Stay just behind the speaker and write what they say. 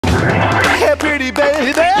Hey, pretty baby,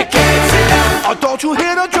 you can't sit down. Oh, don't you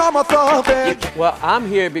hear the drummer thumping? Well, I'm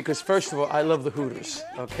here because, first of all, I love the Hooters,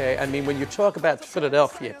 okay? I mean, when you talk about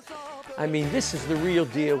Philadelphia, I mean, this is the real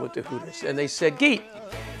deal with the Hooters. And they said, Geet,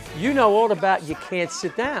 you know all about You Can't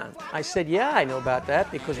Sit Down. I said, yeah, I know about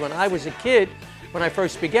that, because when I was a kid, when I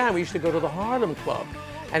first began, we used to go to the Harlem Club.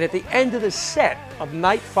 And at the end of the set of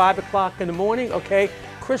night, 5 o'clock in the morning, okay,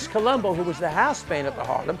 Chris Colombo, who was the house band at the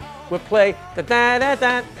Harlem, would play da da da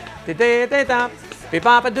da da da da da be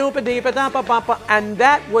ba ba doo ba dee ba da ba ba ba, and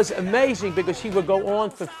that was amazing because he would go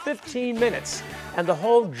on for 15 minutes and the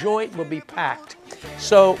whole joint would be packed.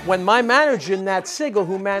 So when my manager, Nat Sigel,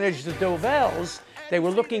 who managed the Dovells, they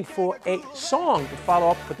were looking for a song to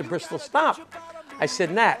follow up with the Bristol Stomp, I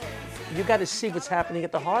said, Nat, you got to see what's happening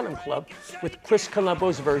at the Harlem Club with Chris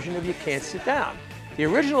Colombo's version of You Can't Sit Down. The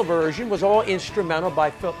original version was all instrumental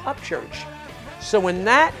by Phil Upchurch. So when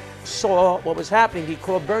Nat saw what was happening, he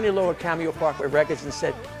called Bernie Lowe at Cameo Parkway Records and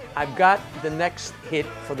said, I've got the next hit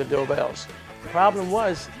for the Dovells. The problem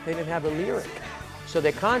was they didn't have a lyric. So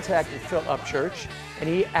they contacted Phil Upchurch and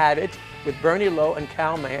he added, with Bernie Lowe and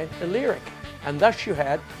Cal Mann, a lyric. And thus you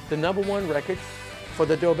had the #1 record for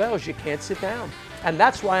the Dovells, You Can't Sit Down. And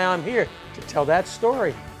that's why I'm here, to tell that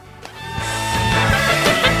story.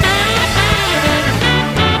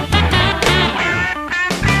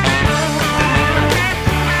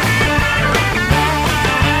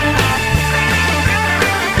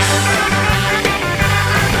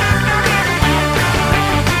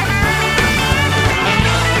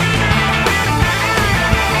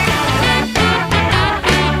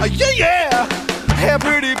 Yeah, yeah. Hey,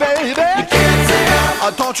 pretty baby, you can't sit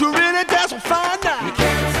down. Don't you really dance so fine now?